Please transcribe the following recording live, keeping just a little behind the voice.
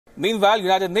Meanwhile,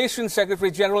 United Nations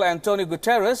Secretary General António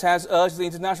Guterres has urged the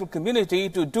international community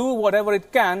to do whatever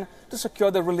it can to secure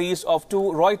the release of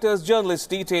two Reuters journalists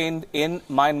detained in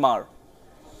Myanmar.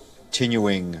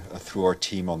 Continuing through our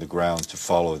team on the ground to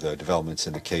follow the developments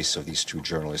in the case of these two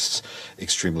journalists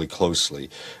extremely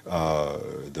closely.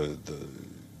 The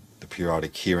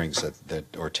periodic hearings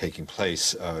that are taking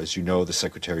place. As you know, the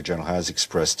Secretary General has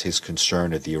expressed his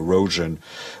concern at the erosion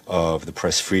of the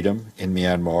press freedom in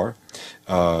Myanmar,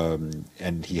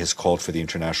 and he has called for the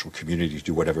international community to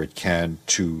do whatever it can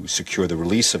to secure the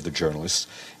release of the journalists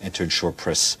and to ensure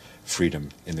press freedom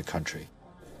in the country.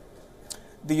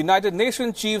 The United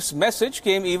Nations chief's message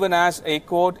came even as a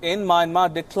court in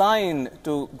Myanmar declined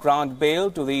to grant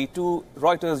bail to the two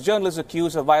Reuters journalists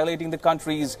accused of violating the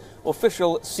country's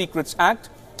Official Secrets Act,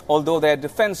 although their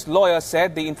defense lawyer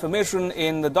said the information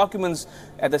in the documents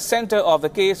at the center of the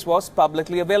case was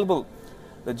publicly available.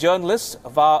 The journalists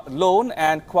Va Lon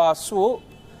and Kwa Suo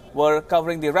were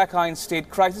covering the Rakhine state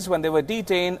crisis when they were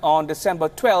detained on December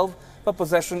 12 for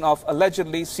possession of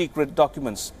allegedly secret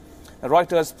documents.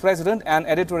 Reuters president and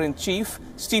editor-in-chief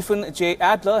Stephen J.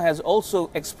 Adler has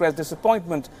also expressed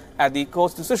disappointment at the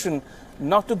court's decision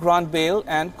not to grant bail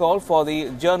and called for the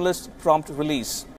journalists' prompt release.